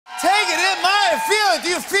feel it. Do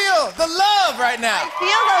you feel the love right now? I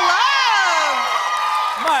feel the love.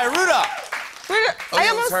 My Rudolph.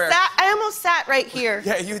 I almost sat right here.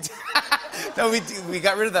 Yeah, you did. No, we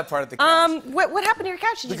got rid of that part of the couch. What happened to your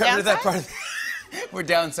couch? Did We you got rid of that downsize? part. We're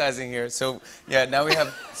downsizing here, so yeah. Now we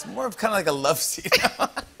have it's more of kind of like a love seat.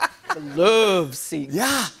 Love seat.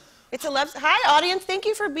 Yeah. It's a love. Hi, audience. Thank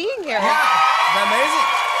you for being here. Yeah. Isn't that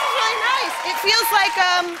It's really nice.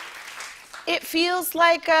 It feels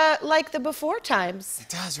like the before times. amazing? It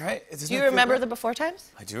does, right? Do you remember the before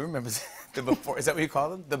times? I do remember the before. Is that what you call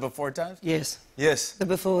them? The before times? Yes. Yes. The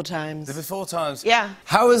before times. The before times. Yeah.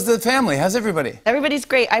 How is the family? How's everybody? Everybody's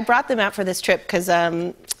great. I brought them out for this trip because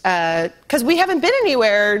we haven't been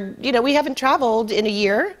anywhere. You know, we haven't traveled in a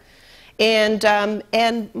year. And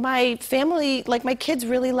my family, like my kids,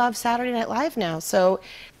 really love Saturday Night Live now. So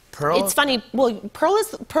Pearl? it's funny. Well,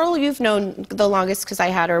 Pearl. You've known the longest because I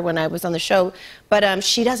had her when I was on the show. But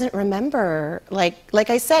she doesn't remember. Like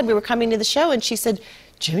I said, we were coming to the show, and she said,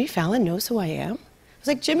 "Jimmy Fallon knows who I am." I was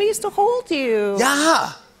like, "Jimmy used to hold you."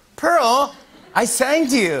 Yeah, Pearl. I sang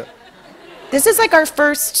to you. This is like our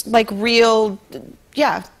first real,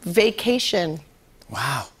 vacation.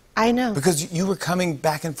 Wow. I know. Because you were coming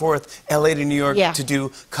back and forth, LA to New York, to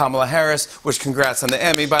do Kamala Harris, which congrats on the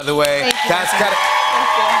Emmy, by the way. Thank you. That's kind of.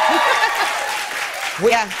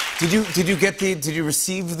 Yeah. Did you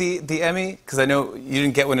receive the Emmy? Because I know you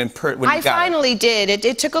didn't get one when you got it. I finally did.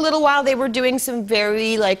 It took a little while. They were doing some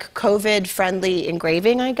very COVID-friendly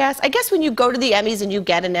engraving, I guess. I guess when you go to the Emmys and you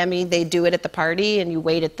get an Emmy, they do it at the party and you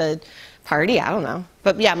wait at the party. I don't know.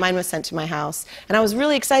 But yeah, mine was sent to my house. And I was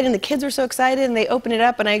really excited, and the kids were so excited, and they opened it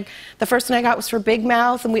up, and the first one I got was for Big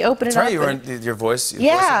Mouth, and we opened it up. That's right, your voice.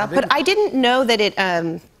 Yeah, but I didn't know that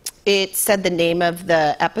it said the name of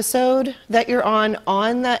the episode that you're on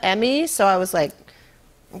the Emmy, so I was like,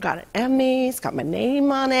 I got an Emmy, it's got my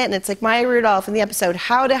name on it, and it's like Maya Rudolph in the episode,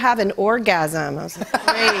 How to Have an Orgasm. I was like,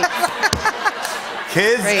 great.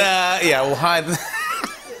 Kids, great. yeah, well, hi.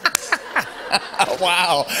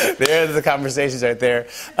 Wow, there's the conversations right there.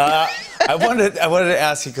 I wanted to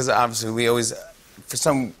ask you, because obviously we always, for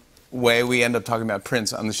some way, we end up talking about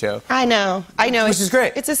Prince on the show. I know. Which is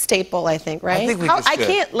great. It's a staple, I think, right? I think I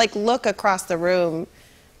can't look across the room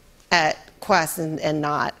at Quest and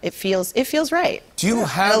not. It feels right. Do you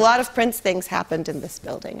have a lot of Prince things happened in this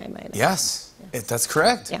building? I might add. Yes, that's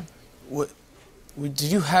correct. Yeah. Did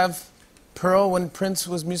you have Pearl when Prince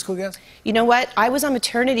was musical guest? You know what? I was on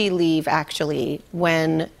maternity leave actually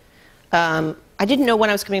when I didn't know when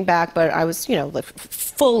I was coming back, but I was,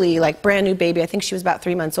 fully brand new baby. I think she was about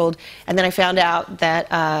 3 months old, and then I found out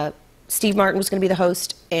that Steve Martin was going to be the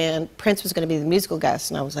host and Prince was going to be the musical guest,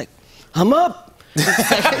 and I was like, I'm up.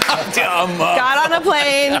 Got on a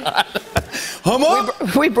plane.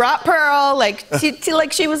 We brought Pearl.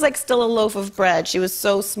 She was still a loaf of bread. She was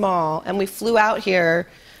so small, and we flew out here.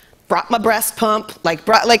 Brought my breast pump,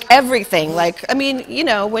 brought everything. I mean,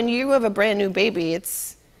 when you have a brand new baby,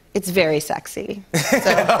 it's very sexy. So,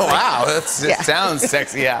 oh wow, it sounds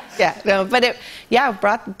sexy, yeah. Yeah, no, but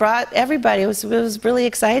brought everybody. It was really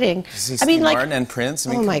exciting. I mean, Martin and Prince.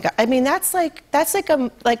 Oh my God! I mean, that's like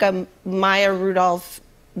a Maya Rudolph,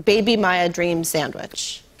 baby Maya dream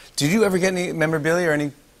sandwich. Did you ever get any memorabilia or do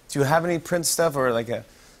you have any Prince stuff or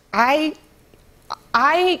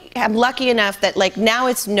I am lucky enough that now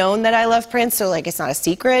it's known that I love Prince, so it's not a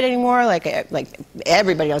secret anymore.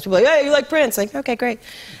 Everybody knows. People are like, hey, you like Prince? Okay, great.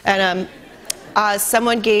 And a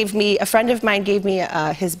friend of mine gave me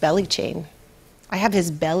his belly chain. I have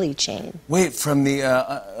his belly chain. Wait, from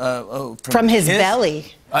his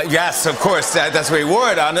belly. Yes, of course. That's where he wore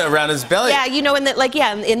it around his belly. Yeah,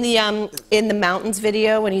 in the mountains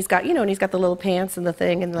video when he's got the little pants and the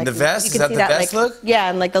thing and the vest. Is that the vest look? Yeah,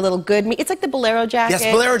 and the little good meat. It's like the bolero jacket.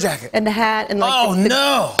 Yes, bolero jacket. And the hat and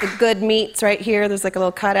the good meats right here. There's a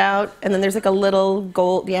little cutout, and then there's a little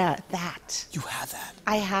gold. Yeah, that. You have that.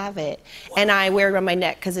 I have it, and I wear it around my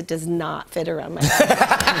neck because it does not fit around my neck.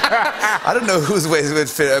 I don't know whose waist would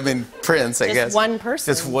fit. I mean, Prince, I guess. Just one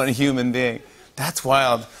person. Just one human being. That's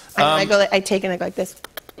wild. I take it like this.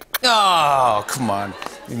 Oh, come on.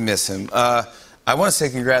 You miss him. I want to say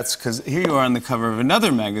congrats because here you are on the cover of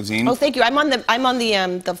another magazine. Oh, thank you. I'm on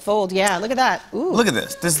the fold. Yeah, look at that. Ooh. Look at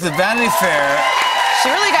this. This is the Vanity Fair. She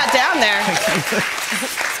really got down there.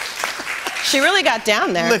 She really got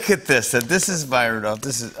down there. Look at this. This is by Rudolph.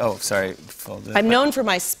 This is. Oh, sorry. I'm known for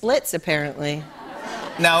my splits, apparently.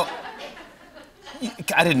 Now.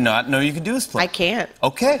 I did not know you could do a split. I can't.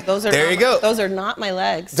 Okay. There you go. Those are not my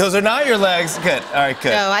legs. Those are not your legs. Good. All right.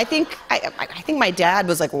 Good. No, I think my dad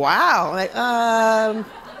was like, "Wow."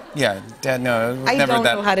 Yeah, Dad, no, it was I never don't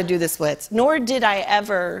that. know how to do the splits, nor did I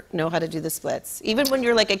ever know how to do the splits. Even when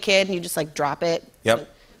you're like a kid and you just like drop it.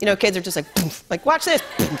 Yep. You know, kids are just like, poof, like watch this.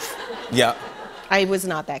 Yeah. I was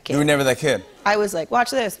not that kid. You were never that kid. I was like,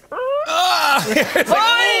 watch this. Ah! It's like,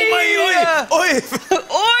 oh, my, oi,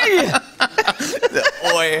 oi.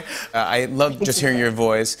 Oi. I love just hearing your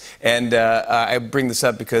voice, and I bring this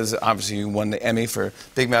up because obviously you won the Emmy for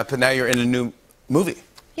Big Mouth, but now you're in a new movie.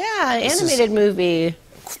 Yeah, an animated movie.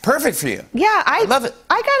 Perfect for you. Yeah, I love it.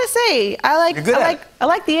 I gotta say, I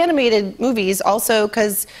like the animated movies also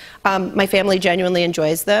because my family genuinely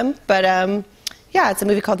enjoys them. But yeah, it's a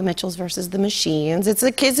movie called The Mitchells versus the Machines. It's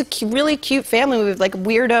a really cute family movie with like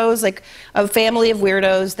weirdos, like a family of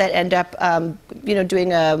weirdos that end up, you know,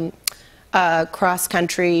 doing a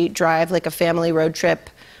cross-country drive, like a family road trip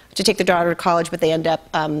to take their daughter to college, but they end up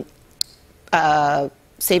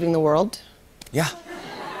saving the world. Yeah.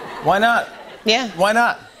 Why not? Yeah. Why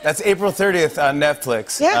not? That's April 30th on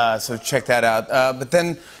Netflix. Yeah. So check that out. But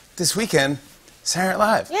then this weekend, Saturday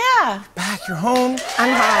Night Live. Yeah. Back, you're home.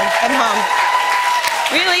 I'm home. I'm home.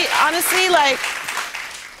 Really, honestly, like,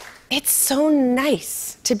 it's so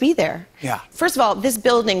nice to be there. Yeah. First of all, this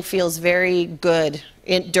building feels very good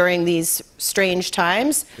during these strange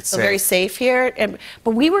times. It's very safe here.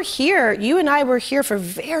 But we were here, you and I were here for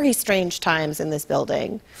very strange times in this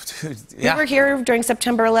building. Dude, yeah. We were here during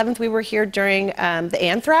September 11th. We were here during the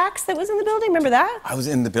anthrax that was in the building. Remember that? I was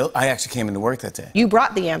in the building. I actually came into work that day. You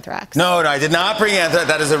brought the anthrax. No, I did not bring anthrax.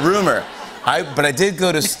 That is a rumor. But I did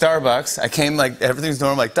go to Starbucks. I came like everything's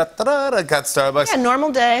normal, like da-da-da. I got Starbucks. Yeah,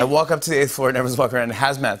 normal day. I walk up to the 8th floor and everyone's walking around in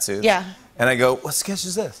hazmat suits. Yeah. And I go, what sketch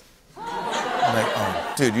is this? I'm like,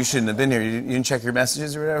 oh, dude, you shouldn't have been here. You didn't check your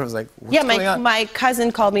messages or whatever. I was like, what's going on? My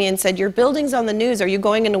cousin called me and said, your building's on the news. Are you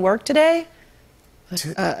going into work today?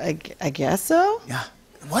 I guess so. Yeah.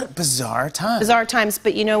 What bizarre time. Bizarre times,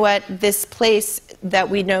 but you know what? This place that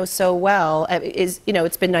we know so well is, you know,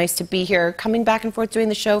 it's been nice to be here. Coming back and forth doing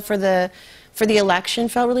the show for the election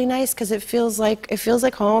felt really nice because it feels like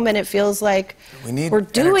home, and it feels like we're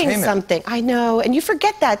doing something. I know, and you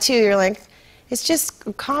forget that too. You're like, it's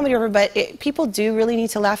just comedy, but people do really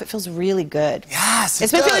need to laugh. It feels really good. Yes,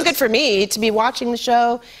 it's been feeling good for me to be watching the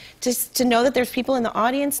show, just to know that there's people in the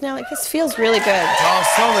audience now. Like, this feels really good. Oh,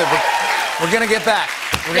 slowly, we're gonna get back.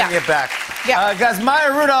 We're gonna get back. Yeah. Guys,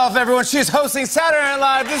 Maya Rudolph, everyone, she's hosting Saturday Night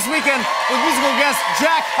Live this weekend with musical guest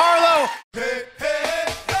Jack Harlow. Hey, hey.